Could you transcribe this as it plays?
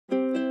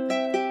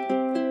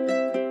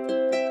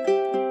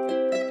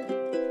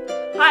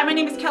Hi, my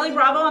name is Kelly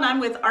Bravo and I'm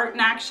with Art in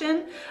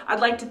Action.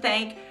 I'd like to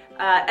thank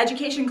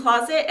Education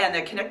Closet and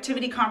the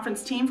Connectivity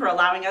Conference team for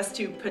allowing us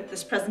to put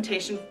this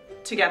presentation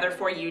together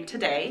for you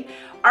today.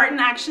 Art in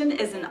Action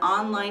is an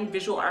online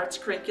visual arts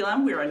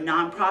curriculum. We're a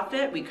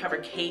nonprofit. We cover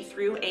K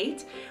through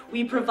 8.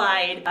 We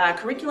provide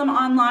curriculum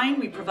online.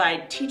 We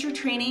provide teacher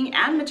training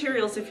and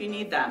materials if you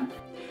need them.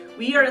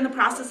 We are in the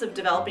process of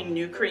developing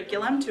new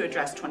curriculum to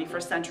address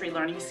 21st century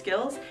learning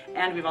skills,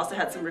 and we've also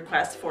had some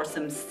requests for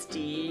some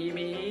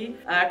STEAMy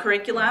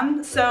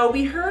curriculum. So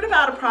we heard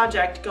about a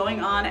project going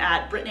on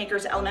at Britain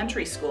Acres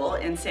Elementary School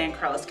in San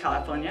Carlos,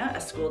 California,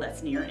 a school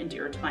that's near and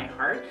dear to my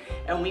heart,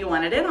 and we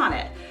wanted in on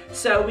it.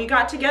 So we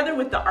got together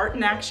with the Art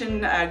in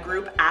Action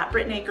group at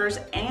Britain Acres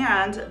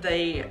and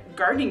the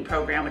gardening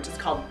program, which is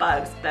called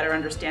BUGS, Better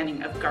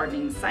Understanding of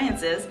Gardening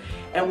Sciences,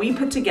 and we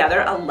put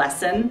together a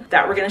lesson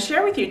that we're going to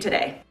share with you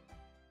today.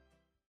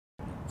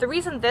 The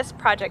reason this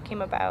project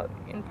came about,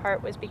 in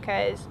part, was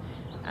because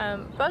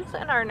BUGS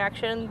and Art in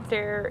Action,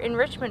 they're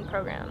enrichment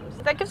programs.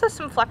 That gives us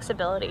some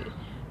flexibility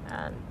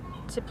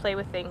to play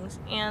with things,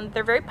 and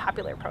they're very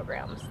popular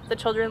programs. The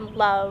children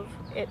love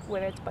it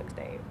when it's BUGS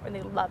Day, and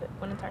they love it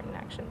when it's Art in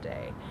Action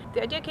Day.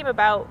 The idea came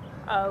about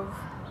of,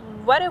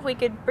 what if we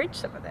could bridge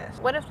some of this?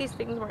 What if these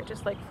things weren't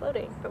just like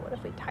floating, but what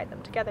if we tied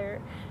them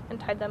together and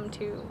tied them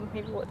to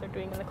maybe what they're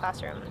doing in the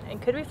classroom? And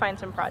could we find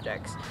some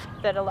projects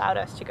that allowed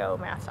us to go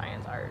math,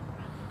 science, art,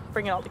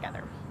 bring it all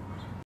together?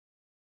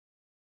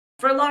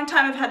 For a long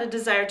time, I've had a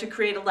desire to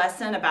create a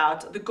lesson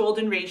about the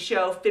golden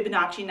ratio,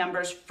 Fibonacci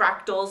numbers,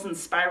 fractals, and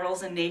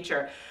spirals in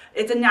nature.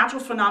 It's a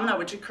natural phenomenon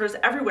which occurs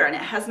everywhere, and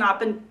it has not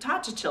been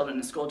taught to children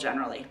in school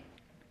generally.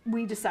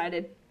 We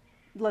decided,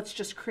 let's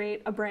just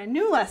create a brand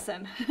new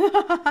lesson.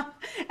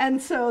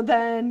 And so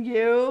then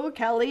you,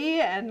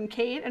 Kelly, and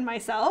Kate, and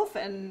myself,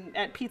 and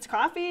at Pete's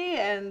Coffee,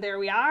 and there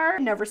we are.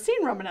 Never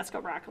seen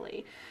Romanesco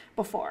broccoli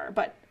before,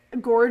 but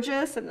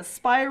gorgeous, and the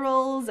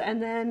spirals,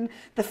 and then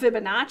the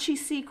Fibonacci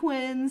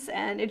sequence,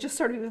 and it just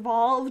sort of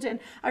evolved. And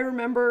I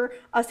remember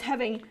us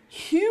having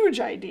huge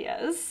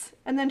ideas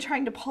and then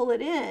trying to pull it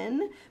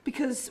in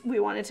because we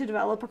wanted to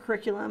develop a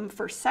curriculum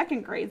for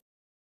second grade.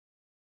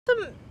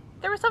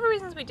 There were several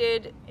reasons we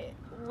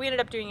ended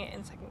up doing it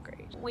in second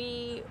grade.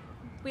 We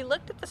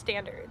looked at the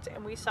standards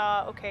and we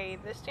saw, okay,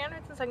 the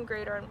standards in second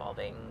grade are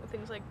involving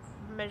things like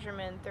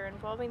measurement, they're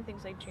involving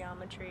things like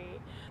geometry.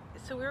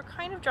 So we were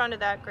kind of drawn to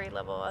that grade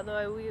level,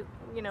 although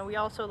we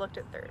also looked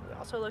at third, we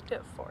also looked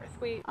at fourth.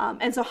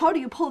 And so how do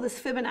you pull this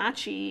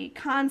Fibonacci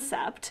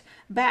concept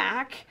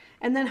back,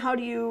 and then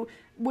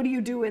what do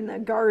you do in the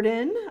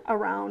garden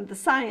around the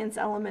science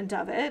element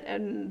of it,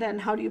 and then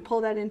how do you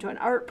pull that into an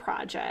art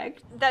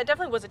project? That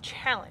definitely was a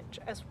challenge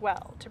as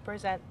well, to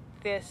present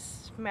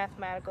this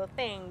mathematical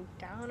thing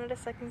down at a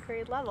second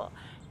grade level.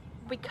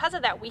 Because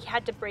of that, we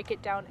had to break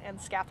it down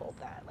and scaffold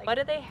that. Like, what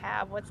do they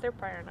have? What's their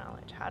prior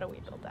knowledge? How do we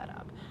build that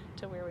up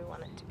to where we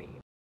want it to be?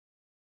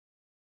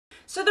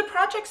 So the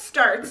project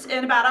starts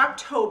in about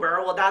October.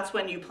 Well, that's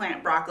when you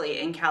plant broccoli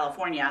in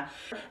California.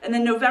 And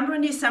then November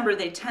and December,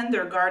 they tend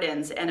their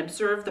gardens and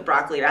observe the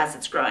broccoli as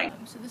it's growing.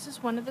 So this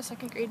is one of the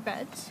second grade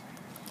beds.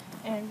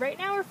 And right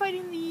now we're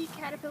fighting the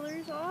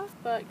caterpillars off,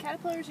 but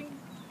caterpillars and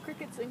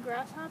crickets and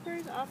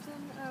grasshoppers often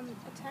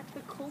attack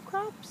the cool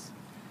crops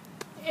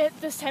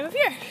at this time of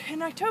year,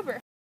 in October.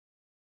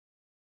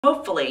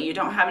 Hopefully you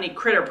don't have any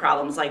critter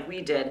problems like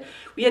we did.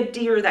 We had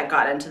deer that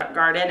got into the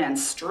garden and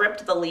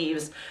stripped the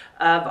leaves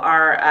of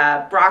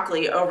our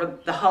broccoli over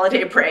the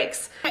holiday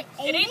breaks. It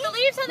ate the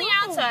leaves on the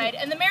outside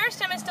and the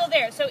meristem is still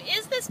there. So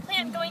is this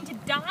plant going to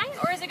die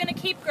or is it going to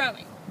keep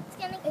growing?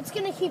 It's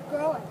going to keep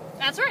growing.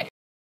 That's right.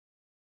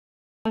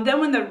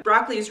 Then when the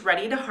broccoli is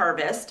ready to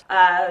harvest,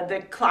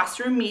 the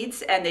classroom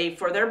meets and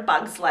for their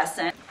bugs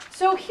lesson.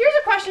 So here's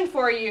a question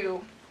for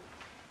you.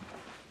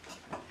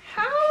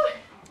 How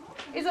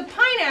is a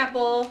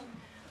pineapple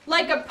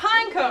like a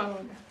pine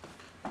cone?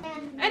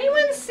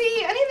 Anyone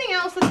see anything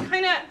else that's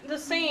kind of the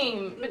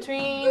same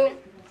between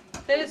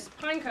this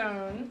pine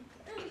cone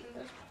and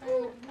this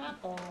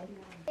pineapple?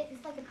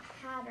 It's like a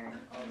pattern.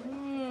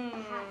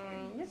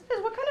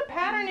 What kind of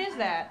pattern is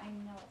that?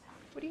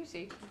 What do you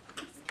see?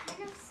 It's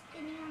kind of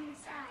spinning on the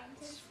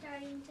sides. It's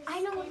starting to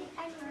spin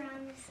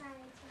around the sides.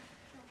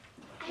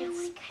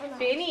 It's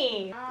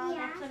spinny.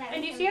 Yeah.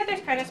 And you see how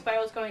there's kind of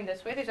spirals going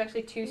this way? There's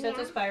actually two sets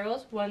of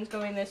spirals. One's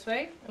going this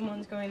way and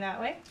one's going that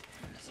way.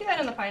 See that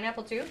on the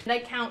pineapple too? And I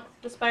count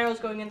the spirals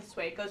going in this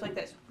way. It goes like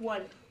this.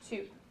 1,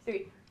 2,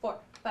 3, 4,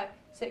 5,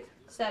 6,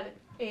 7,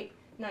 8,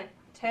 9,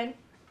 10,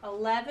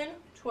 11,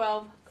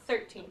 12,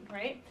 13,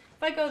 right?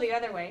 If I go the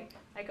other way,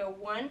 I go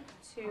 1,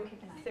 2,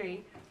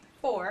 3,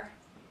 4,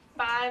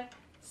 5,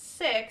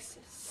 6,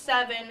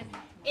 7,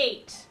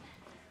 8.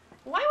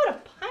 Why would a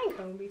pine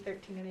cone be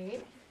 13 and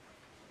 8?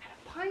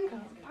 And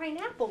a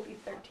pineapple be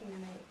 13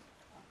 and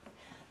 8?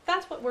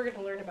 That's what we're going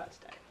to learn about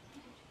today.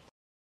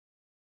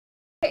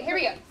 Okay, here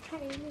we go.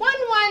 1,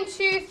 1,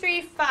 2,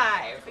 3,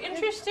 5.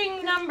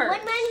 Interesting numbers. 1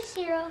 minus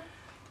 0.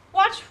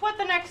 Watch what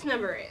the next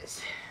number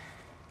is.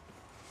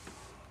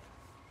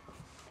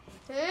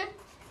 The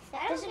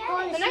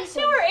The next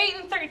two are 8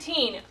 and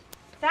 13.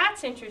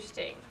 That's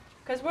interesting.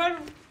 Because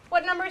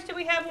what numbers did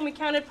we have when we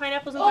counted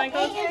pineapples and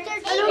pineapples?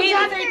 8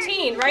 and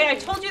 13, right? I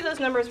told you those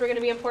numbers were going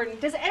to be important.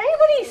 Does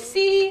anybody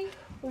see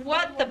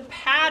what the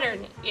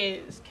pattern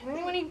is? Can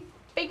anybody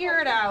figure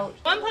it out?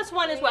 1 plus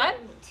 1 is what?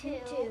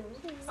 2.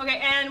 Okay,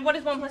 and what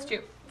is 1 plus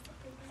 2?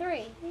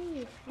 3.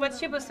 What's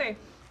 2 plus 3?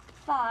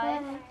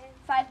 5.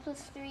 5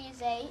 plus 3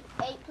 is 8.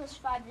 8 plus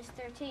 5 is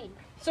 13.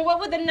 So what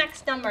would the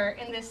next number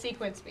in this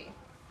sequence be?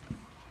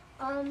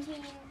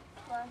 13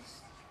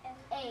 plus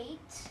 8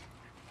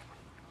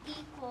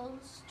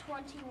 equals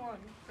 21.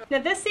 Now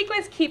this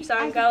sequence keeps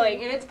on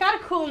going, and it's got a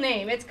cool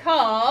name. It's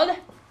called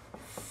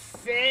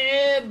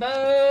Fibonacci.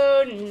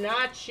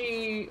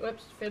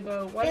 Whoops,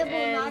 one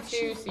and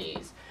two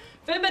C's.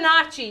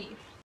 Fibonacci.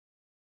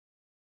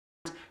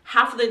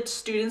 Half of the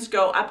students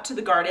go up to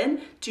the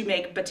garden to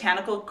make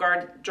botanical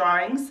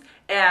drawings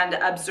and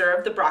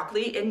observe the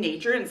broccoli in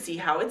nature and see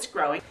how it's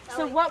growing.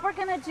 So what we're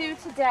going to do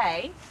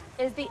today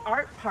is the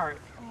art part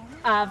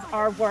of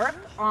our work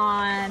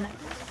on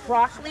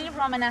broccoli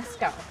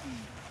romanesco.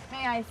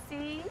 May I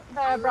see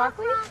the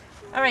broccoli?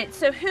 All right,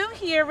 so who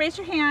here, raise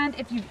your hand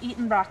if you've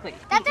eaten broccoli.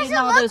 That you've doesn't eaten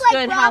all look those like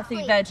good, broccoli.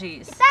 healthy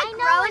veggies. I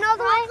know, it's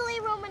broccoli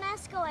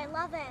romanesco. I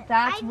love it.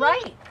 That's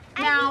right.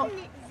 Now, I've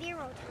eaten it 0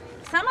 times.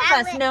 some of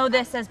us know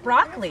this as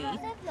broccoli,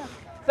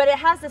 but it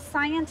has a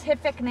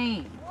scientific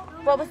name.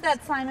 What was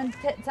that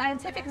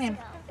scientific name?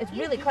 It's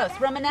really close.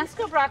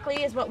 Romanesco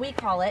broccoli is what we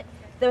call it.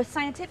 The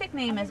scientific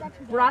name is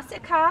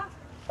Brassica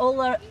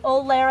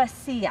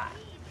oleracea.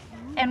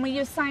 And we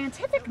use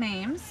scientific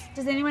names.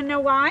 Does anyone know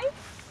why?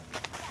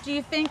 Do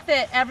you think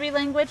that every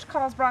language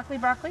calls broccoli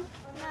broccoli?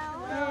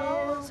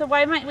 No. So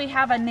why might we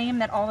have a name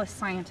that all the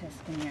scientists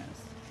can use?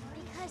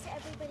 Because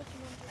everybody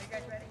can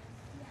understand.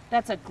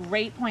 That's a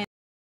great point.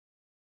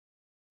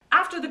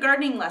 After the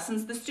gardening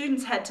lessons, the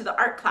students head to the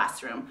art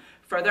classroom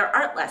for their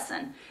art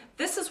lesson.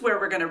 This is where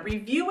we're going to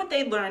review what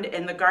they learned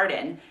in the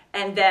garden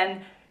and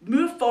then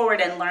move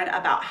forward and learn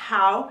about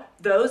how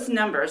those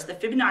numbers, the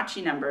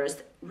Fibonacci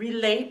numbers,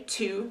 relate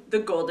to the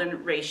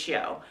golden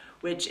ratio,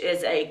 which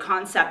is a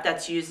concept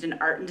that's used in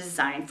art and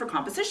design for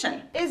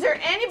composition. Is there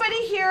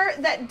anybody here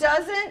that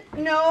doesn't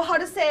know how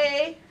to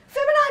say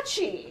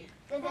Fibonacci?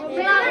 Somebody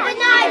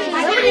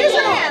use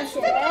your hands.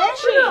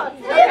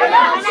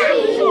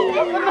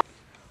 Fibonacci.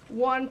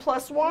 1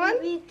 plus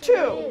 1,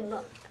 2.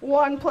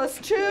 1 plus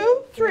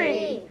 2,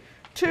 3.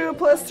 2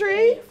 plus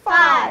 3,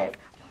 5.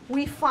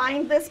 We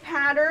find this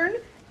pattern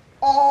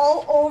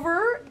all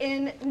over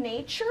in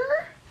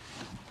nature,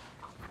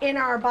 in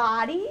our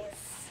bodies,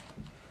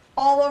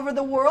 all over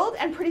the world,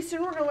 and pretty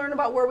soon we're going to learn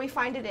about where we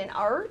find it in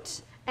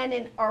art and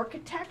in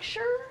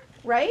architecture,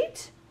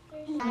 right?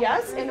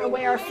 Yes, in the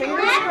way our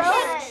fingers grow.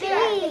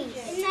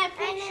 In that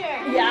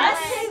picture.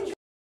 Yes.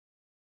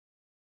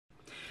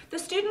 The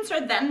students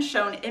are then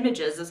shown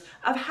images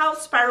of how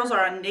spirals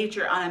are in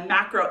nature on a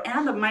macro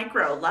and a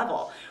micro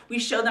level. We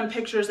show them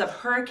pictures of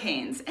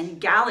hurricanes and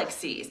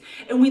galaxies,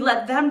 and we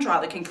let them draw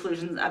the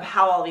conclusions of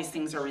how all these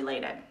things are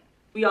related.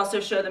 We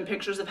also show them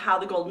pictures of how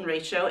the golden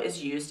ratio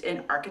is used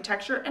in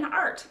architecture and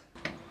art.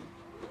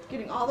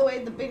 Getting all the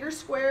way the bigger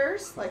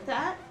squares like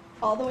that,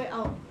 all the way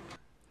out.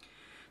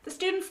 The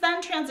students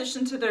then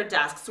transition to their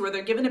desks where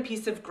they're given a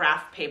piece of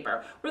graph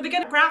paper where they're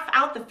going to graph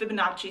out the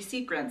Fibonacci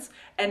sequence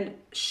and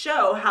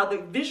show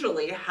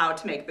visually how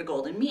to make the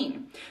golden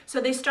mean. So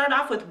they start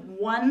off with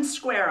 1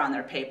 square on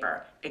their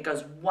paper. It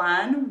goes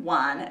 1,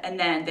 1, and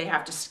then they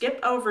have to skip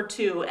over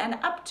 2 and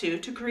up 2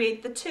 to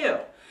create the 2.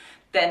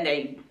 Then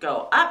they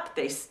go up,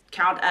 they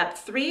count up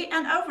 3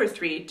 and over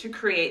 3 to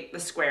create the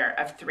square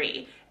of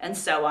 3, and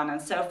so on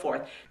and so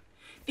forth.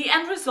 The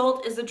end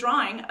result is a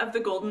drawing of the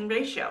golden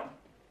ratio.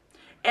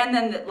 And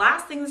then the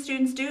last thing the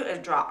students do is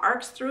draw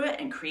arcs through it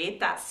and create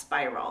that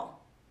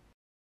spiral.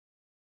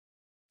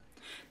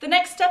 The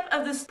next step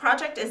of this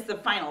project is the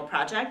final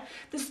project.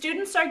 The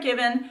students are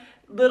given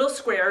little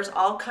squares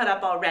all cut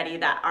up already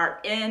that are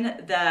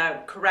in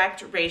the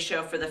correct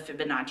ratio for the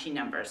Fibonacci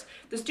numbers.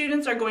 The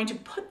students are going to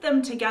put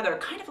them together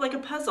kind of like a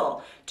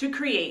puzzle to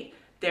create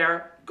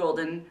their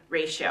golden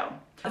ratio.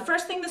 The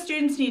first thing the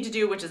students need to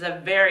do, which is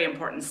a very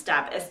important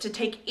step, is to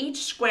take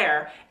each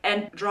square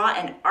and draw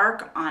an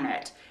arc on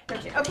it.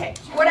 Okay,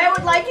 what I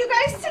would like you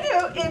guys to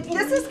do,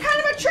 this is kind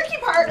of a tricky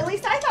part, at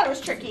least I thought it was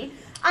tricky.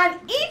 On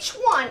each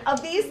one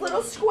of these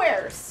little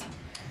squares,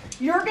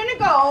 you're going to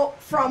go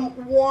from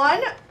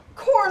one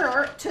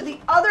corner to the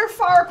other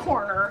far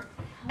corner,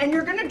 and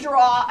you're going to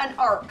draw an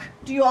arc.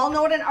 Do you all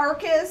know what an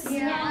arc is?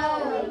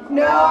 No.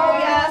 No,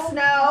 yes,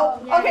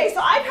 no. Okay, so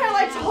I kind of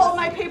like to hold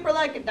my paper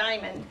like a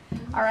diamond.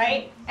 All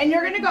right, and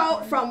you're going to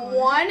go from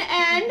one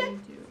end,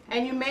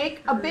 and you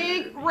make a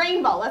big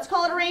rainbow. Let's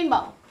call it a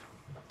rainbow.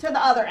 To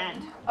the other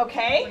end,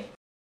 okay?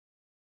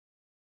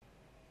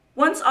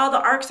 Once all the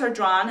arcs are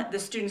drawn, the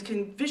students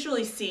can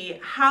visually see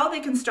how they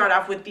can start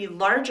off with the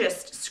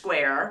largest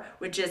square,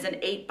 which is an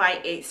 8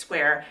 by 8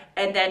 square,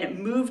 and then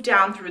move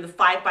down through the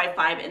 5 by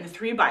 5 and the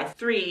 3 by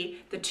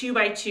 3, the 2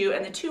 by 2,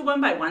 and the 2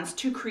 1 by 1s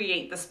to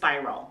create the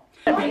spiral.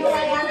 I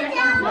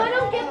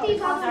don't get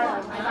these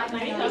off.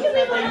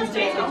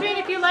 Jane,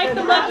 if you like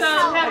the look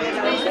of having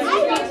space in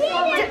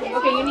the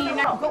okay, you need your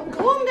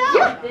Glue them down.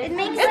 Yeah. It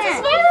makes It's sense. a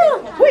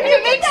spiral. We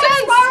can make sense.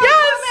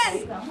 Yes.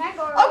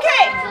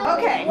 Okay.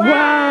 Okay.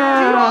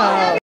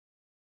 Wow.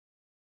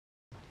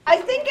 I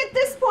think at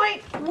this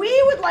point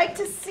we would like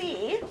to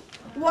see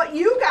what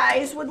you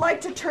guys would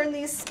like to turn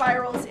these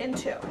spirals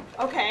into.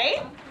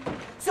 Okay?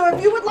 So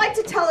if you would like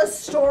to tell a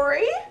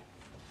story,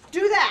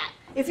 do that.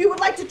 If you would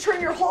like to turn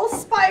your whole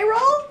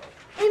spiral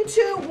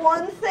into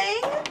one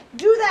thing,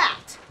 do that.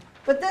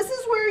 But this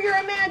is where your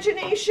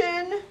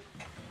imagination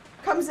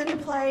comes into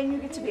play and you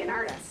get to be an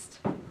artist.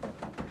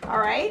 All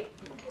right?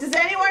 Does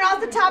anyone off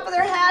the top of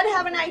their head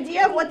have an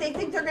idea of what they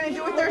think they're going to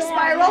do with their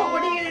spiral?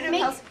 What are you going to do,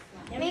 Kelsey?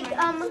 Make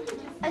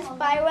a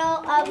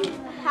spiral of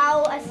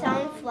how a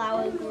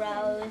sunflower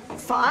grows.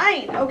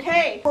 Fine,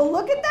 okay. Well,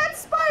 look at that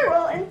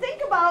spiral and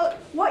think about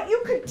what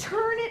you could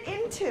turn it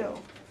into.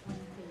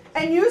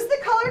 And use the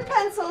colored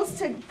pencils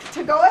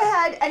to go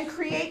ahead and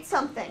create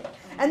something.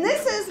 And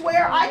this is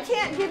where I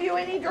can't give you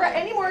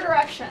any more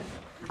direction.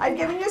 I've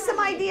given you some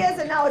ideas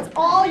and now it's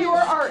all your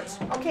art.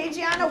 Okay,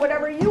 Gianna,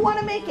 whatever you want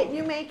to make it,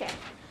 you make it.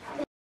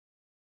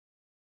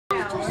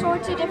 Two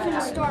sorts of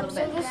different storms.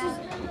 So this is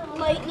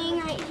lightning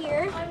right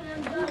here.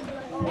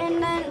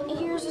 And then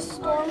here's a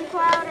storm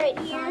cloud right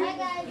here.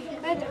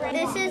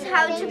 This is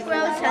how to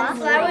grow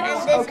sunflower,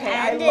 and this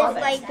end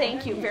is like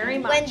thank you very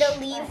much. when the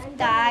leaf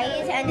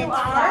dies and it's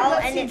fall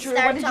and it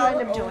starts all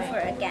over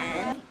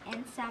again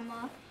in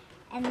summer.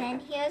 And then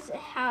here's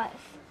how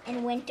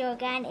in winter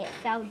again it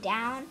fell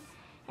down,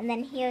 and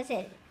then here's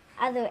it.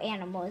 Other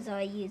animals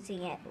are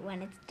using it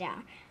when it's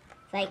down,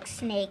 like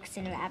snakes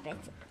and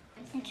rabbits.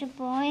 It's a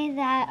boy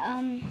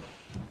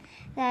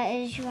that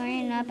is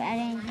growing up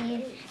and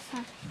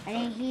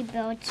he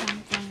built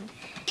something.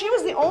 She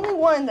was the only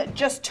one that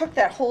just took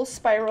that whole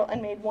spiral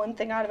and made one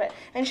thing out of it.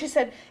 And she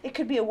said it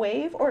could be a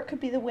wave or it could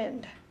be the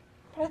wind.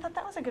 But I thought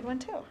that was a good one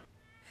too.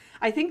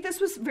 I think this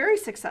was very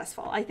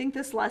successful. I think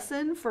this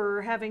lesson,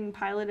 for having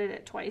piloted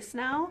it twice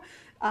now,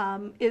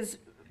 is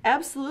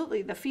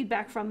absolutely the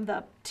feedback from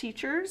the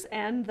teachers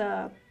and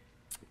the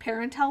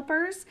parent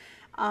helpers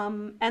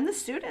and the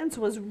students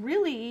was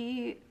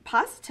really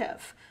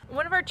positive.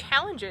 One of our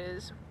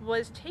challenges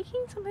was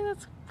taking something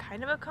that's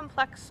kind of a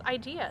complex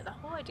idea, the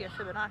whole idea of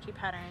Fibonacci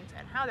patterns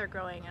and how they're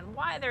growing and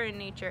why they're in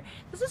nature.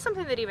 This is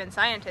something that even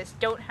scientists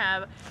don't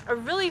have a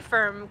really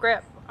firm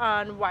grip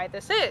on why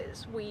this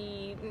is.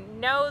 We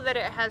know that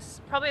it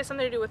probably has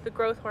something to do with the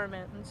growth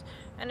hormones,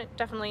 and it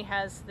definitely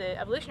has the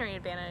evolutionary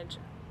advantage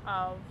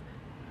of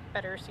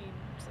better seeds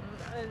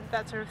and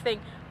that sort of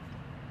thing.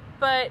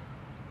 But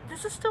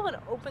this is still an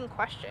open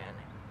question.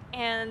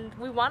 And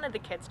we wanted the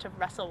kids to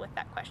wrestle with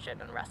that question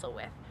and wrestle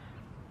with,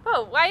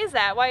 whoa, why is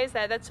that? Why is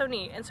that? That's so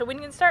neat. And so we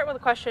can start with a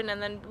question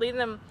and then lead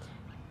them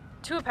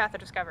to a path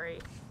of discovery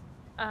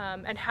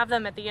and have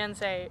them at the end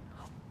say,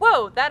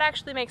 whoa, that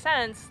actually makes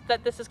sense,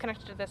 that this is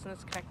connected to this and this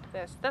is connected to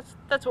this.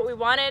 That's what we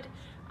wanted.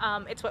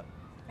 It's what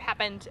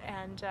happened,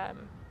 and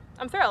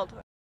I'm thrilled.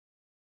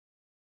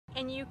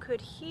 And you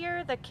could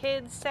hear the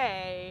kids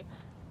say,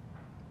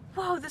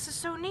 whoa, this is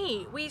so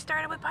neat. We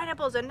started with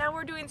pineapples and now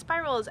we're doing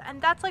spirals,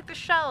 and that's like the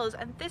shells,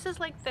 and this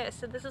is like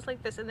this, and this is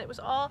like this. And it was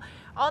all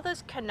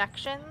those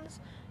connections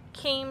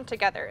came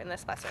together in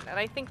this lesson. And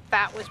I think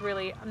that was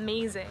really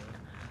amazing.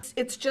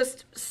 It's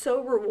just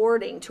so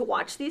rewarding to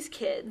watch these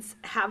kids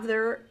have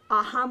their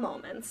aha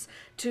moments,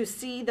 to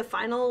see the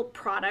final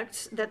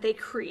product that they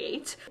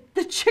create.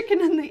 The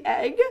chicken and the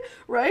egg,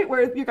 right?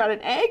 Where you got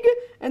an egg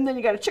and then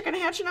you got a chicken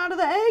hatching out of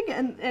the egg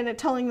and it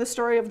telling the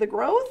story of the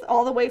growth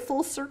all the way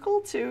full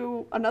circle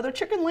to another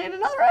chicken laying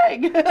another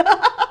egg.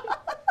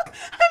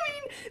 I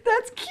mean,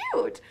 that's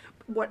cute.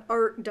 What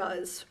art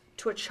does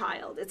to a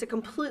child, it's a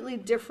completely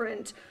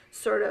different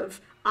sort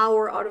of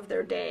hour out of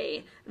their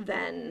day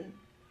than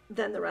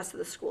the rest of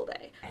the school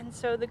day. And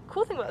so the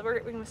cool thing about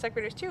working with second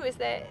graders too is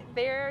that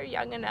they're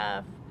young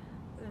enough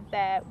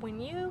that when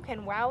you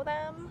can wow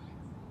them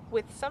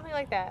with something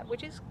like that,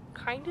 which is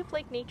kind of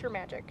like nature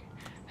magic,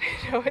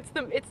 you know,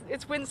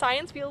 it's when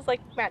science feels like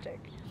magic,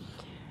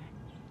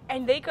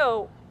 and they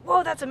go,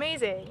 whoa, that's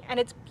amazing, and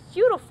it's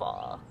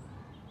beautiful,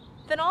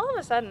 then all of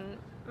a sudden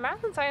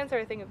math and science are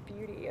a thing of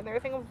beauty, and they're a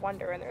thing of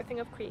wonder, and they're a thing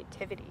of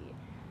creativity.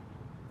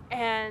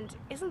 And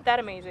isn't that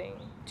amazing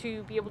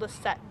to be able to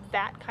set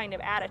that kind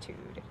of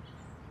attitude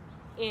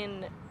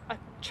in a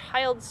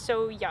child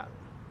so young?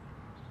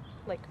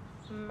 Like,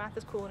 math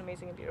is cool and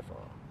amazing and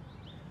beautiful.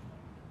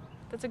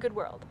 That's a good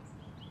world.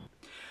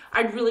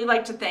 I'd really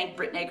like to thank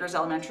Britt Acres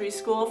Elementary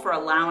School for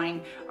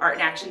allowing Art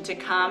in Action to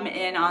come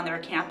in on their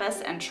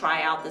campus and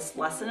try out this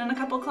lesson in a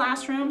couple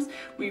classrooms.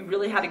 We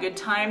really had a good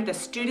time. The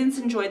students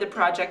enjoyed the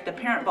project. The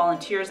parent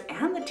volunteers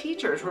and the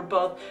teachers were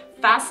both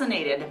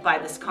fascinated by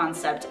this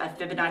concept of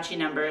Fibonacci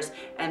numbers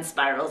and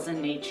spirals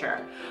in nature.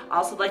 I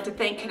also like to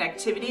thank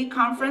Connectivity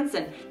Conference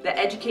and the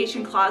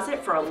Education Closet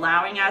for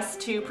allowing us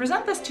to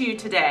present this to you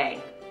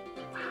today.